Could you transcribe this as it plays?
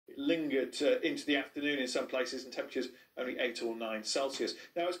lingered into the afternoon in some places, and temperatures only 8 or 9 Celsius.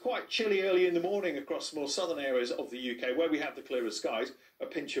 Now, it's quite chilly early in the morning across more southern areas of the UK, where we have the clearer skies, a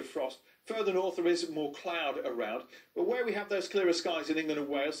pinch of frost. Further north, there is more cloud around, but where we have those clearer skies in England and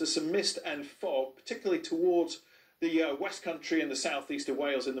Wales, there's some mist and fog, particularly towards the West Country and the southeast of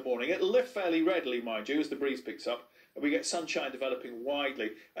Wales in the morning. It'll lift fairly readily, mind you, as the breeze picks up, and we get sunshine developing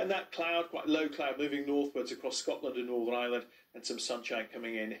widely. And that cloud, quite low cloud, moving northwards across Scotland and Northern Ireland, and some sunshine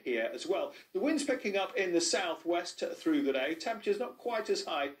coming in here as well. The wind's picking up in the southwest through the day. Temperatures not quite as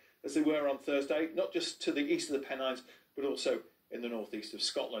high as they were on Thursday, not just to the east of the Pennines, but also in the northeast of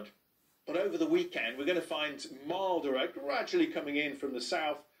Scotland. But over the weekend, we're going to find milder air gradually coming in from the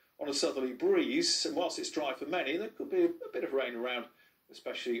south on a southerly breeze. And whilst it's dry for many, there could be a bit of rain around,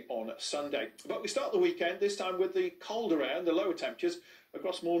 especially on Sunday. But we start the weekend this time with the colder air and the lower temperatures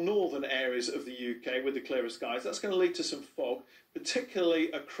across more northern areas of the UK with the clearer skies. That's going to lead to some fog,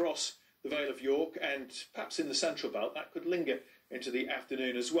 particularly across the Vale of York and perhaps in the central belt. That could linger into the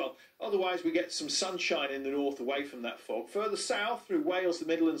afternoon as well. Otherwise, we get some sunshine in the north away from that fog. Further south through Wales, the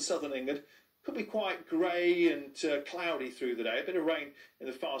middle and southern England, could be quite grey and cloudy through the day. A bit of rain in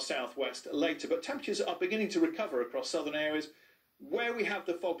the far southwest later, but temperatures are beginning to recover across southern areas. Where we have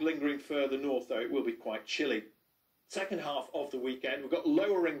the fog lingering further north, though, it will be quite chilly. Second half of the weekend, we've got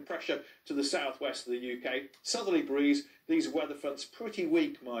lowering pressure to the southwest of the UK. Southerly breeze, these weather fronts, pretty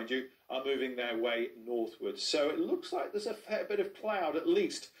weak, mind you, are moving their way northwards. So it looks like there's a fair bit of cloud, at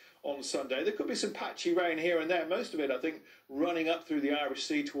least on Sunday. There could be some patchy rain here and there, most of it, I think, running up through the Irish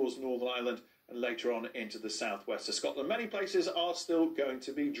Sea towards Northern Ireland and later on into the southwest of Scotland. Many places are still going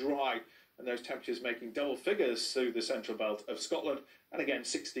to be dry, and those temperatures making double figures through the central belt of Scotland, and again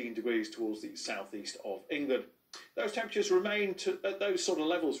 16 degrees towards the southeast of England. Those temperatures remain at those sort of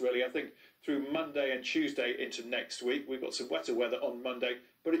levels, really, I think, through Monday and Tuesday into next week. We've got some wetter weather on Monday,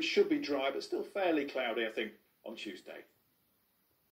 but it should be dry, but still fairly cloudy, I think, on Tuesday.